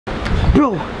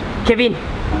Bro, Kevin,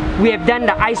 we have done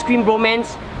the ice cream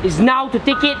bromance. It's now to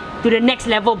take it to the next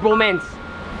level bromance.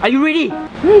 Are you ready?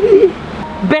 Ready.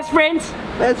 Best friends?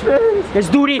 Best friends. Let's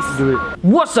do this. Do it.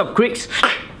 What's up, Cricks?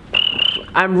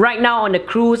 I'm right now on the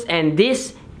cruise and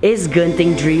this is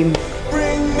Genting Dream.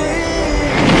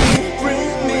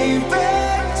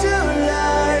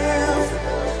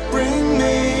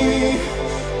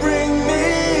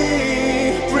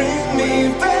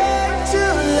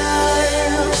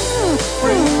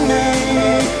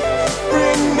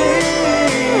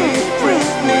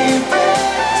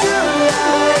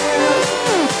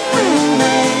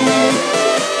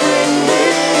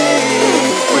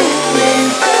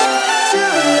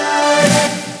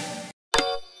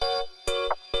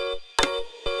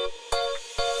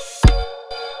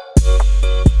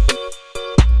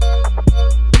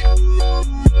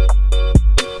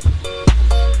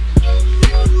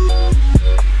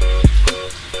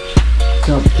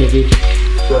 What's up, Kevin?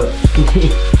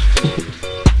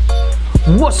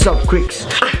 What's up, Cricks?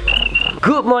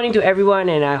 Good morning to everyone,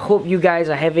 and I hope you guys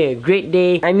are having a great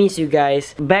day. I miss you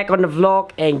guys. Back on the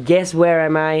vlog, and guess where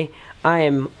am I? I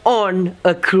am on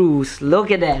a cruise.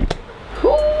 Look at that.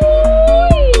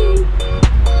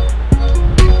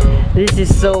 This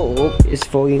is so... oh, it's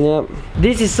fogging up.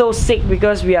 This is so sick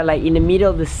because we are like in the middle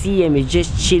of the sea and we're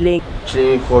just chilling.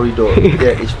 Chilling corridor.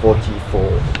 That is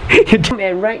 44.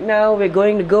 And right now we're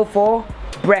going to go for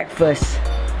breakfast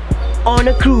on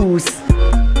a cruise.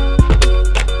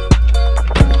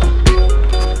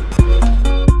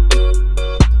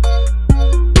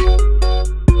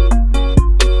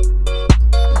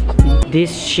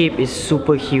 This ship is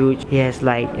super huge. It has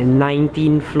like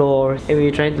 19 floors and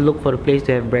we're trying to look for a place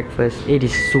to have breakfast. It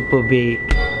is super big.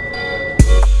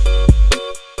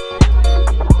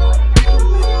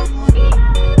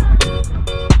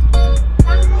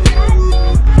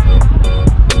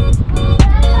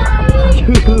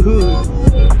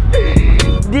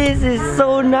 This is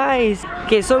so nice.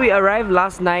 Okay, so we arrived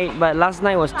last night, but last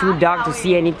night was too dark to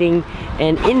see anything.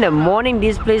 And in the morning,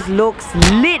 this place looks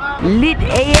lit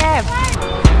AF.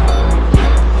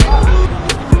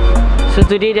 So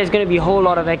today there's gonna be a whole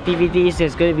lot of activities.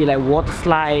 There's gonna be like water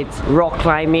slides, rock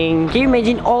climbing. Can you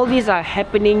imagine all these are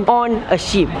happening on a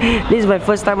ship? This is my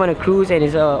first time on a cruise, and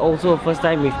it's also a first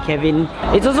time with Kevin.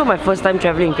 It's also my first time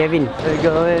traveling with Kevin. We're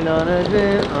going on a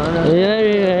trip, on a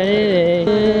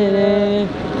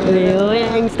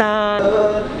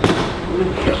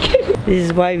This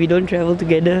is why we don't travel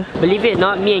together. Believe it or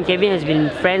not, me and Kevin has been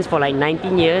friends for like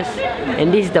 19 years,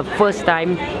 and this is the first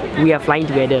time we are flying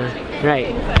together.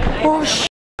 Right. Oh sh!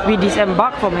 We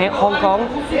disembarked from Hong Kong,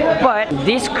 but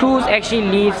this cruise actually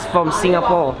leaves from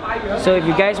Singapore. So if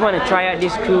you guys want to try out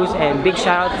this cruise, and big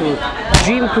shout out to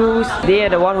Dream Cruise. They are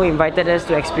the one who invited us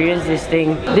to experience this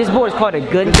thing. This boat is called a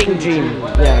Genting Dream.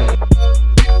 Yeah.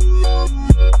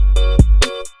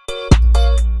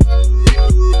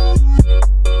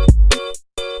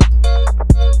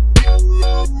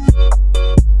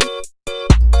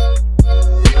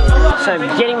 So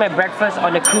I'm getting my breakfast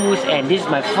on the cruise, and this is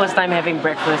my first time having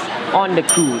breakfast on the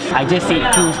cruise. I just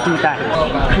said cruise 2 times.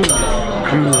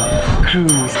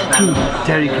 Cruise.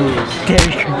 Terry Cruise.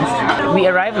 Terry Cruise. We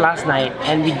arrived last night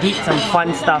and we did some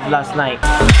fun stuff last night.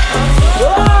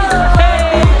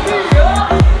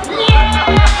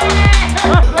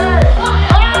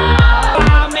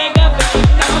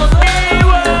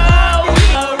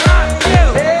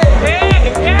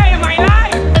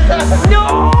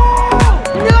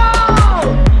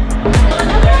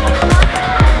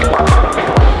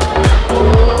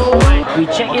 We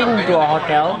checked into a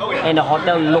hotel and the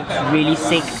hotel looks really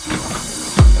sick.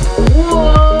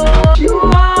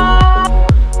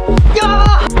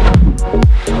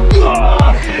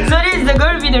 So this is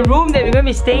going to be the room that we're going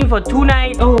to be staying for 2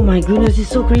 nights. Oh my goodness, it's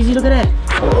so crazy, look at that.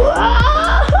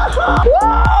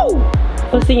 Wow!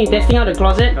 First thing is testing out the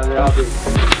closet.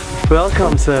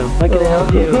 Welcome, sir. How can I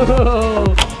help you?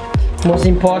 Most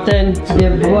important, the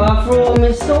bathroom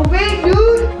is so big,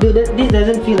 dude! Dude, this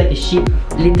doesn't feel like a ship.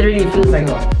 Literally, it feels like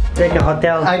a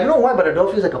hotel. I don't know why, but the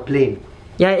door feels like a plane.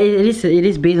 Yeah, it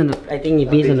is based on the, I think it's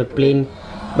based on the plane.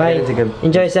 Bye.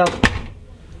 Enjoy yourself.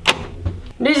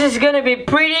 This is gonna be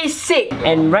pretty sick.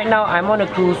 And right now, I'm on a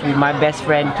cruise with my best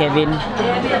friend, Kevin.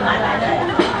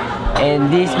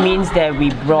 And this means that we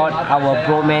brought our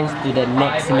bromance to the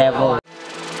next level.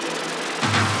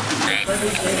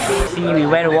 See, we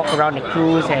went to walk around the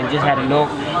cruise and just had a look.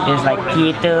 There's like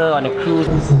theater on the cruise.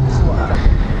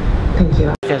 Thank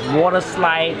you. There's water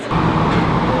slides.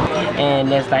 And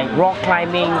there's like rock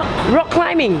climbing. Rock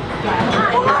climbing!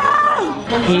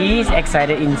 He's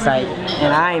excited inside.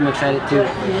 And I am excited too.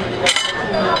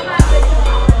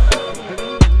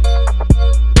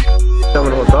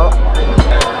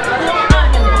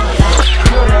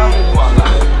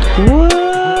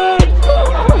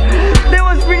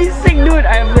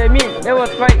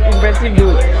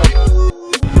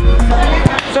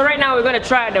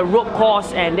 try the rope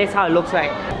course, and that's how it looks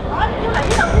like.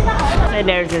 And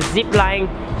there's a zip line,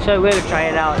 so we're gonna try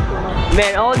it out.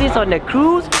 Man, all this on the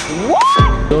cruise?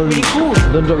 What? Pretty cool.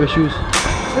 Don't drop your shoes.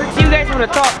 See you guys from the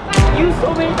top. You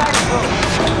so many times, bro.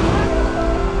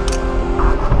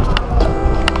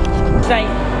 It's like,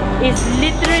 it's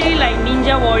literally like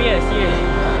Ninja Warrior, seriously.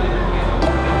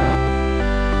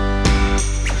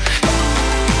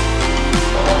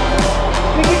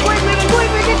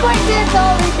 Quick, that's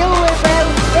all we do it, man.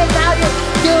 That's how you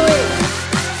do it.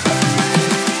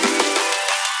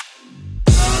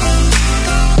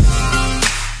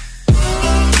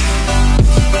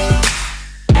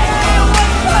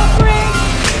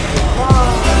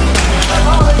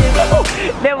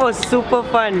 That was super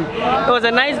fun. It was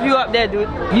a nice view up there, dude.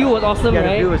 View was awesome, Yeah,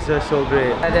 right? the view was so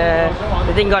great.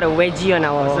 The thing got a wedgie on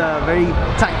our... It's very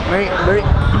tight,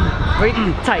 very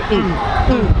tight.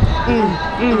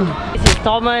 This is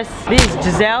Thomas, this is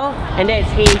Giselle, and that is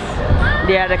Hayes.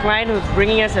 They are the client who's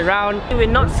bringing us around. We're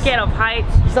not scared of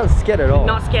heights. He's not scared at all.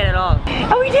 Not scared at all.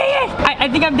 Are we there yet? I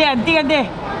think I'm there,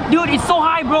 Dude, it's so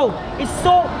high, bro. It's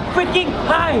so freaking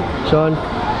high. Shawn.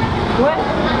 What?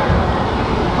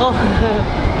 Oh.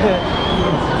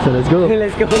 So let's go.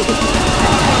 Let's go.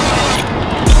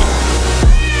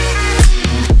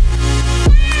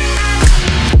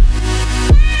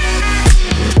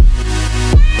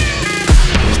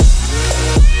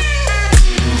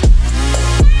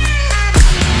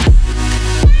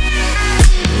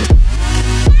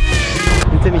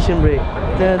 Intermission break.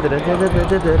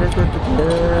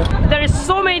 There is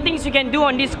so many things you can do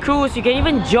on this cruise. You can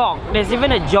even jog. There's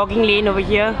even a jogging lane over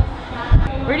here.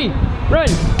 Ready? Run!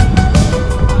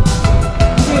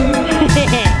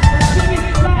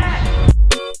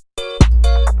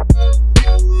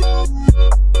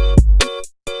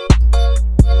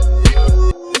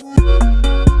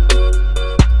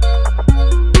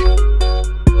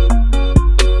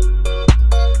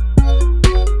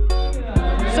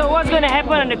 So what's gonna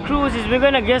happen on the cruise is we're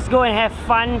gonna just go and have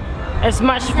fun, as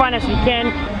much fun as we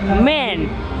can. Man,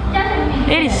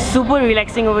 it is super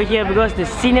relaxing over here because the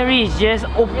scenery is just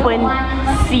open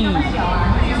sea.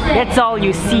 That's all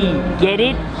you see. Get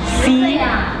it? See?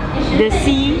 The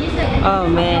sea? Oh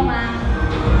man.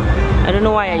 I don't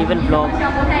know why I even vlog.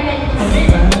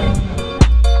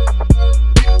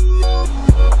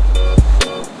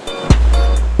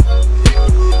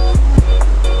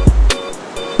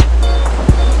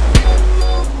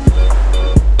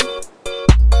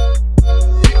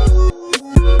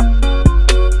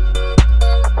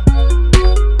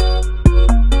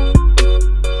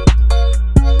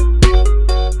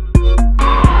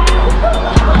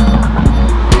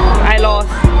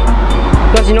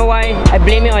 You know why? I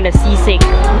blame it on the seasick.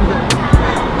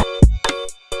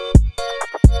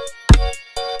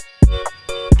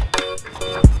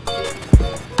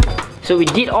 So we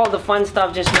did all the fun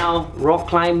stuff just now. Rock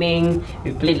climbing,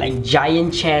 we played like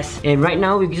giant chess, and right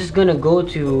now we're just gonna go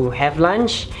to have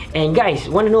lunch. And guys,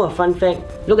 wanna know a fun fact?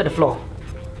 Look at the floor.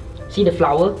 See the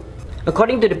flower?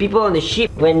 According to the people on the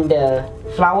ship, when the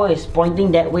flower is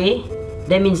pointing that way,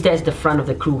 that means that's the front of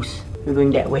the cruise. We're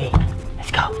going that way.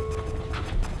 Let's go.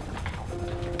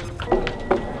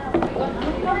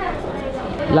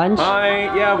 Lunch?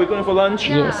 Hi, yeah, we're going for lunch.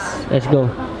 Yes, let's go.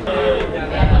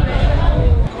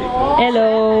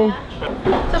 Hello.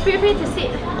 So feel free to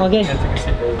sit. Okay.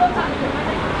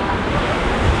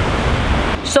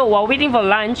 So while waiting for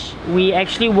lunch, we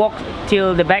actually walked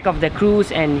till the back of the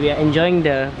cruise and we are enjoying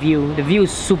the view. The view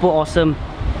is super awesome.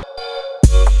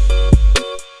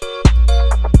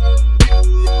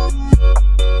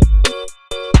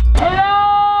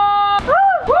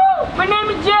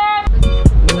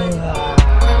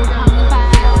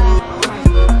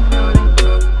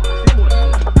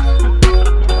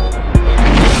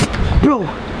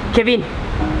 Kevin,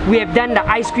 we have done the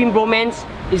ice cream bromance.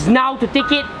 It's now to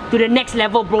take it to the next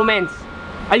level bromance.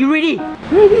 Are you ready?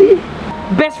 Ready?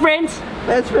 Best friends?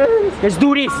 Best friends. Let's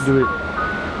do this. Do it.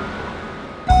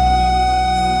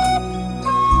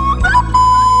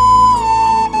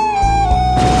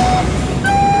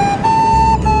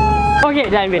 Okay,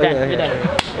 done. We're done. We're done.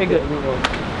 We're good.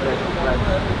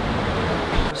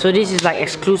 So this is like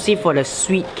exclusive for the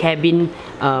suite cabin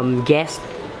guests.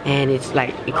 And it's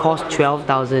like, it costs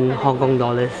 12,000 Hong Kong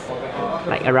dollars,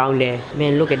 like around there.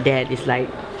 Man, look at that. It's like,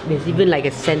 there's even like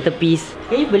a centerpiece.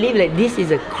 Can you believe like this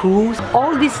is a cruise?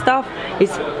 All this stuff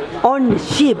is on the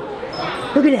ship.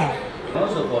 Look at that.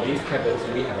 Also for these cabins,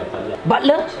 we have a butler.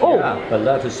 Butler? Oh! Yeah,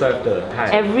 butler to serve the time.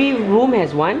 Every room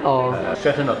has one, or?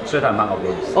 Certain amount of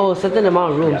rooms. Oh, certain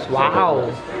amount of rooms. Yeah,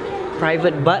 wow.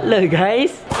 Private butler,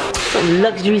 guys. Some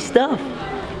luxury stuff.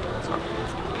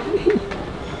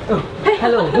 Oh, hey.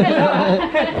 Hello.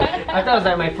 I thought it was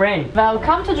like my friend.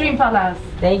 Welcome to Dream Palace.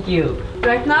 Thank you.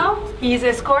 Right now, he is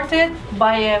escorted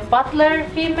by a butler,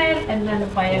 female, and then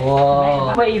by a Whoa.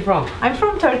 male. Where are you from? I'm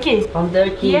from Turkey. From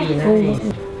Turkey. Yes.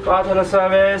 Nice. Customer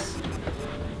service.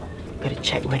 Gotta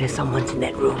check whether someone's in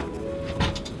that room.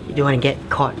 You don't want to get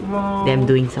caught them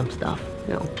doing some stuff.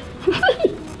 No.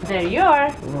 There you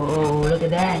are. Whoa, look at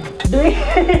that.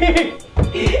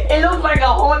 It looks like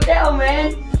a hotel,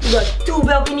 man. You got 2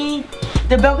 balconies.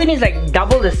 The balcony is like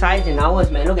double the size in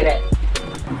ours, man. Look at that.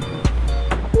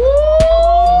 Woo!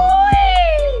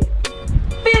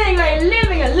 Feeling like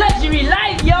living a luxury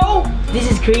life, yo.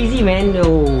 This is crazy, man.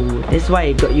 Oh, that's why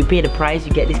you pay the price.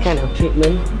 You get this kind of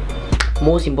treatment.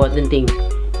 Most important thing,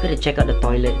 you gotta check out the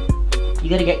toilet. You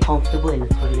gotta get comfortable in the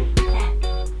toilet.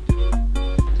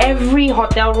 Every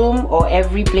hotel room or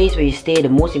every place where you stay, the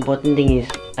most important thing is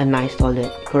a nice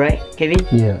toilet. Correct, Kevin?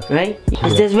 Yeah. Right?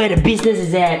 Because that's where the business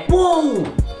is at. Whoa!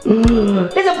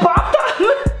 There's a bathtub!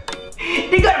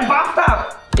 They got a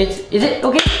bathtub! Is it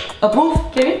okay?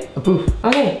 Approved, Kevin? Approved.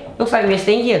 Okay, looks like we're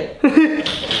staying here.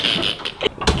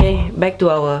 Okay, back to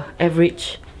our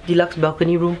average deluxe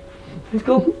balcony room. Let's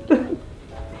go.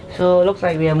 So looks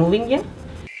like we are moving here.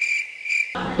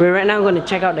 We're right now going to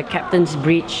check out the captain's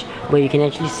bridge, where you can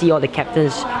actually see all the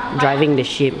captains driving the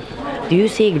ship. Do you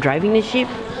say driving the ship?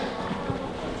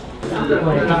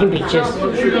 Taking pictures.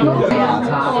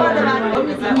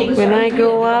 When I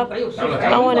grow up,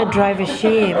 I want to drive a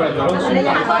ship.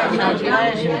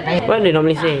 What do they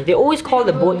normally say? They always call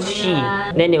the boat she.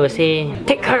 Then they will say,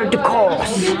 take her to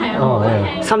course. Oh,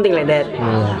 yeah. Something like that.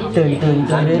 Kevin,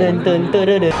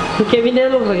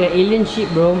 that looks like an alien ship,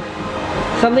 bro.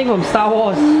 Something from Star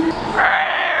Wars.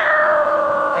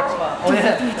 Oh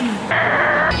yeah.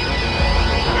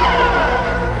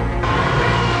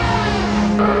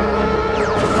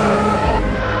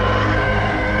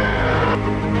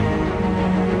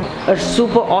 A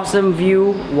super awesome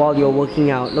view while you're working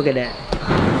out. Look at that.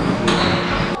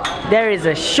 There is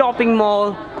a shopping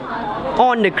mall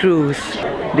on the cruise.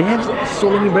 They have so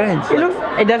many brands.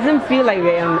 It doesn't feel like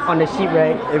we're on the ship,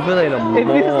 right? It feels like a mall. It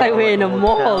feels like we're in a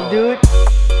mall, dude.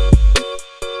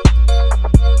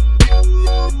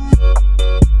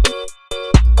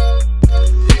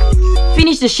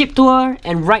 Finish the ship tour,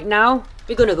 and right now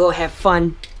we're gonna go have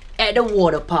fun at the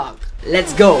water park.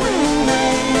 Let's go.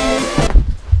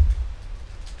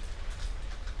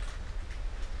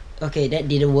 Okay, that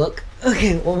didn't work.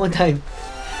 Okay, one more time.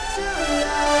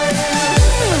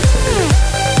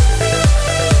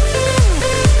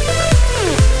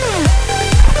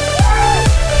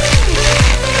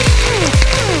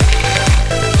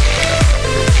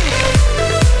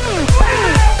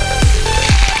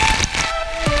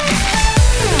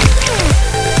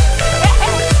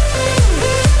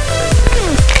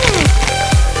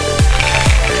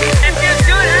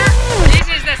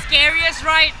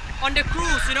 On the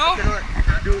cruise, you know?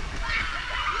 Dude.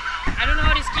 I don't know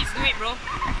how these kids do it, bro.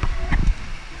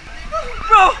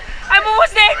 Bro, I'm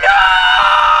almost there. No!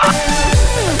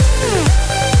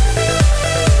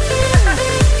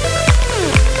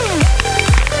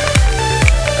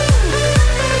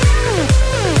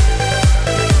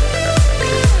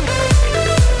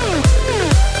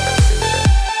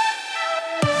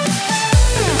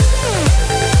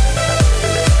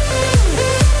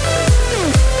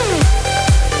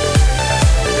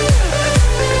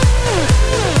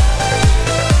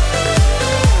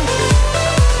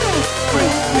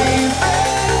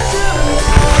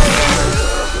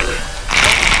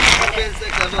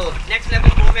 Next level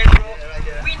Bromance, bro.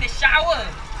 We in the shower.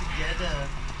 Together.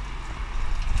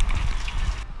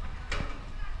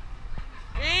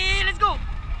 Hey, let's go. Go on.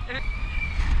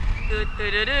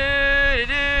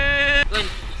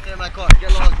 Stay in my car.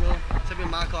 Get lost, bro. Step in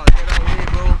my car. Get out of here,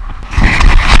 bro.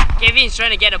 Kevin's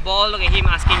trying to get a ball. Look at him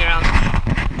asking around.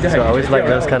 So I always like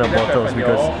those kind of bottles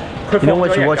because you know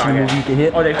what you watch in the movie you can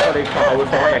hit? 我哋靠會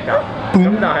放一日㗎。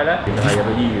咁但係咧，係入到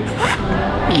醫院。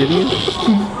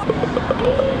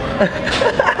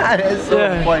That's so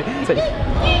funny.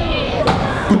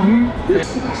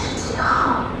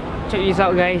 Check this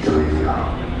out, guys.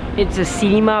 It's a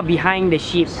cinema behind the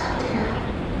ship.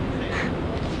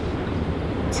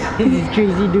 This is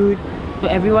crazy, dude. So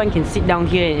everyone can sit down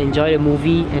here and enjoy the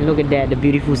movie, and look at that, the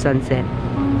beautiful sunset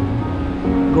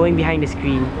going behind the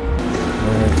screen.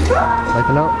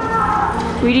 Lighten up.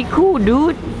 Pretty cool,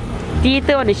 dude.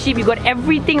 Theater on the ship. You got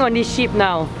everything on this ship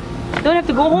now. Don't have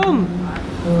to go home.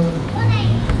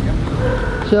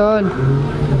 Shawn.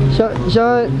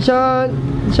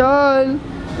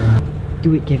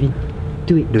 Do it, Kevin.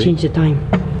 Do it. Do it. Change the time.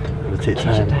 It'll take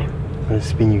Change the time. time. I'm gonna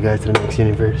spin you guys to the next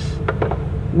universe.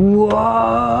 Wow!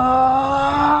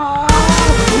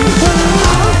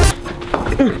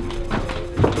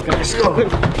 Let's go.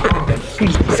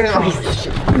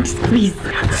 Squeeze.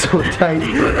 So tight.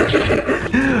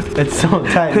 It's so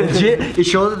tight. Legit. It's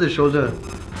shoulder to shoulder.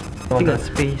 I think that's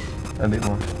space. A bit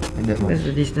more. Like that more. That's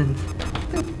the distance.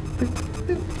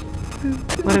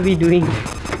 What are we doing?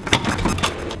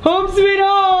 Home sweet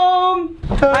home!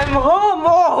 I'm home!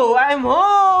 Oh, I'm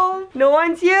home! No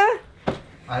one's here?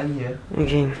 I'm here.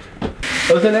 Okay.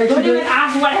 What's the next Don't even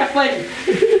ask what happened!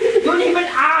 Don't even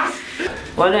ask!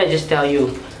 Why don't I just tell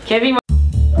you? Kevin.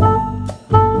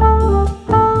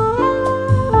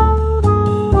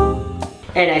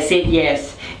 And I said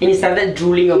yes. And he started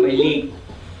drooling on my leg.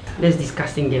 That's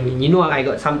disgusting, Kevin. You know I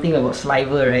got something about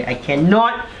saliva, right? I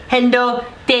cannot handle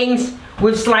things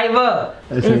with saliva.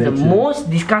 This is the most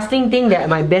disgusting thing that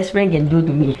my best friend can do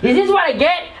to me. Is this what I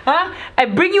get? Huh? I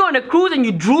bring you on a cruise and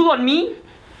you drool on me?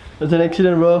 It's an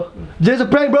accident, bro. Just a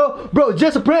prank, bro. Bro,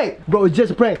 just a prank. Bro, it's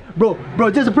just a prank. Bro,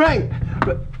 just a prank.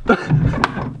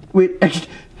 Wait,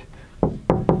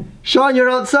 Shawn, you're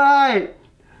outside.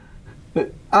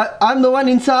 I'm the one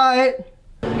inside.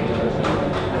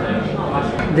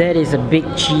 That is a big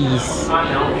cheese.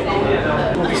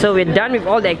 So we're done with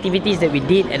all the activities that we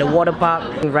did at the water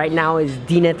park. Right now it's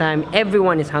dinner time.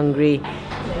 Everyone is hungry.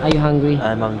 Are you hungry?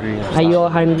 I'm hungry. Are you all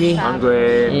hungry?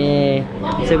 Hungry. Yeah.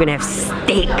 So we're gonna have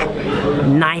steak.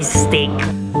 Nice steak.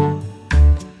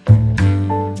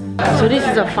 So this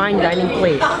is a fine dining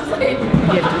place.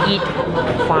 You have to eat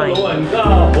fine.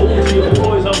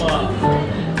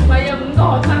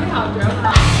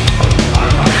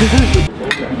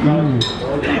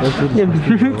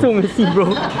 So messy, bro.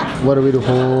 What are we to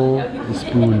hold the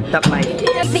spoon? Tap mic.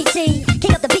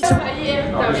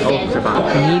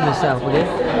 Behave yourself, okay?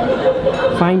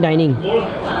 Fine dining.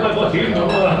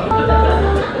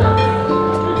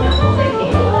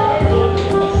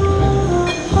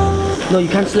 No, you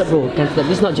can't slurp, bro. You can't slurp.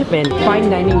 This is not Japan. Fine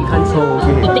dining, you can't slurp.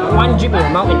 You take one drip in your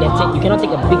mouth and that's it. You cannot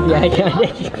take a big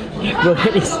bro,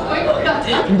 that is...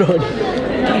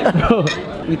 Bro,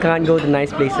 you can't go to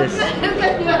nice places.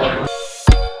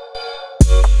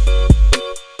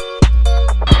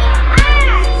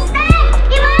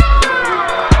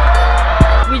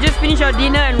 We just finished our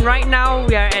dinner and right now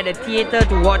we are at a theater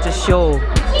to watch a show.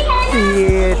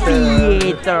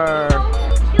 Theater.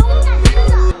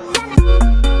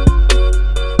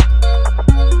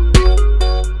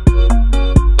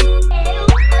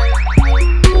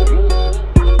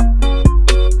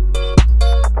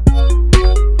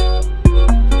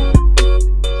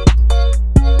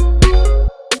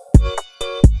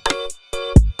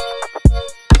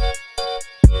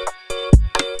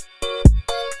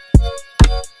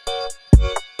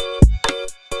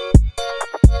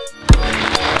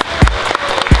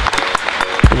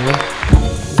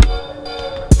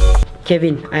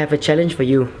 Kevin, I have a challenge for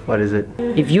you. What is it?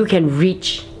 If you can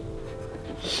reach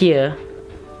here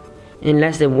in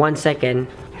less than 1 second,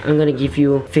 I'm gonna give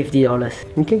you $50.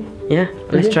 Okay. Yeah?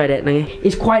 Let's try that, okay?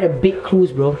 It's quite a big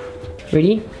cruise, bro.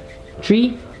 Ready?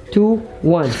 3, 2,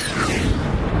 1.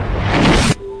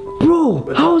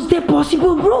 Bro, how is that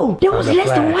possible, bro? That was less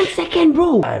than 1 second,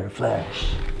 bro. I'm the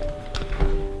Flash.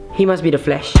 He must be the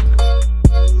Flash.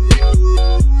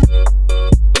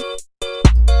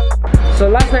 So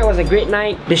last night was a great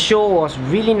night. The show was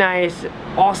really nice.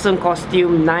 Awesome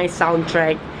costume, nice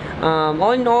soundtrack.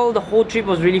 All in all, the whole trip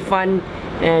was really fun.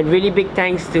 And really big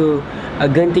thanks to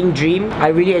Genting Dream. I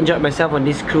really enjoyed myself on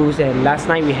this cruise. And last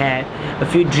night we had a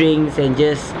few drinks and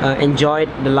just enjoyed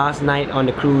the last night on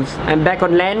the cruise. I'm back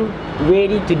on land,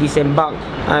 ready to disembark.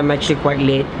 I'm actually quite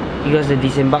late because the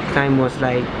disembark time was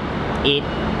like 8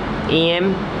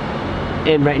 AM.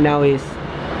 And right now is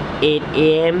 8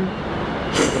 AM.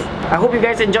 I hope you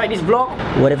guys enjoyed this vlog.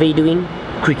 Whatever you're doing,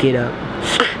 quick it up.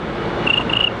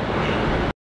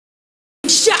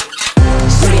 Bring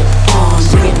it on,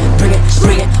 bring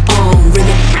it on, bring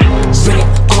it on, bring it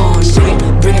on, bring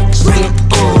it, bring it, bring it.